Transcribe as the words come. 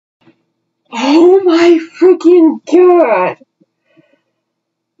my freaking god!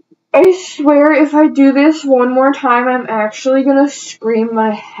 I swear if I do this one more time, I'm actually gonna scream my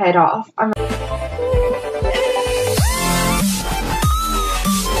head off.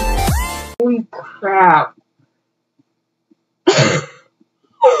 Holy crap.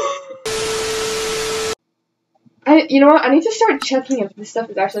 You know what? I need to start checking if this stuff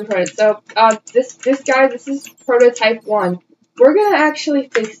is actually prototype. So, this is prototype 1. We're gonna actually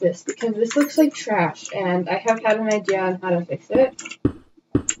fix this because this looks like trash, and I have had an idea on how to fix it.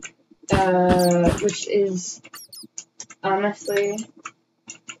 Which is honestly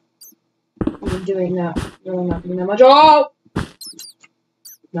doing that. Really not doing that much. Oh!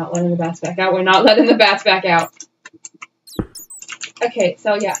 Not letting the bats back out. We're not letting the bats back out. Okay,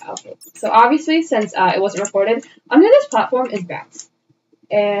 so yeah, okay. So obviously, since it wasn't recorded, under this platform is bats.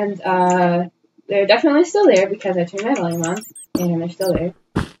 And they're definitely still there because I turned my volume on, and they're still there.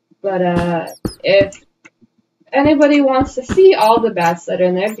 But if anybody wants to see all the bats that are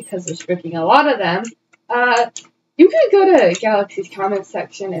in there, because there's freaking a lot of them, you could go to Galaxy's comment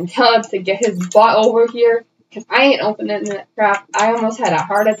section and tell him to get his butt over here, because I ain't opening that crap. I almost had a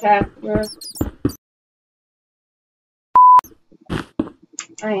heart attack, bro.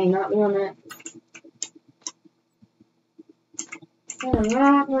 I ain't not doing that. I'm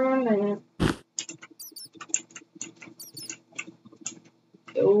not doing that.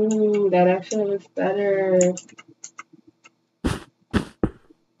 Ooh, that actually looks better.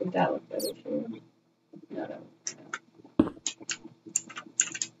 Would that look better too? No, that looks better.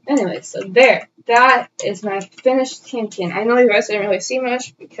 Anyway, so there. That is my finished Tintin. I know you guys didn't really see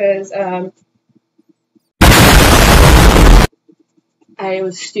much because, I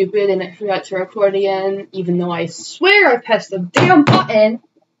was stupid and I forgot to record again, even though I swear I pressed the damn button.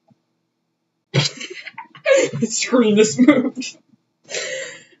 The screen just moved.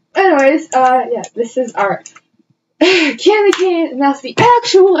 Anyways, yeah, this is our candy cane, and that's the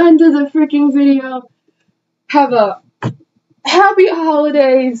actual end of the freaking video. Have a happy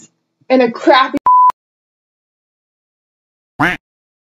holidays and a crappy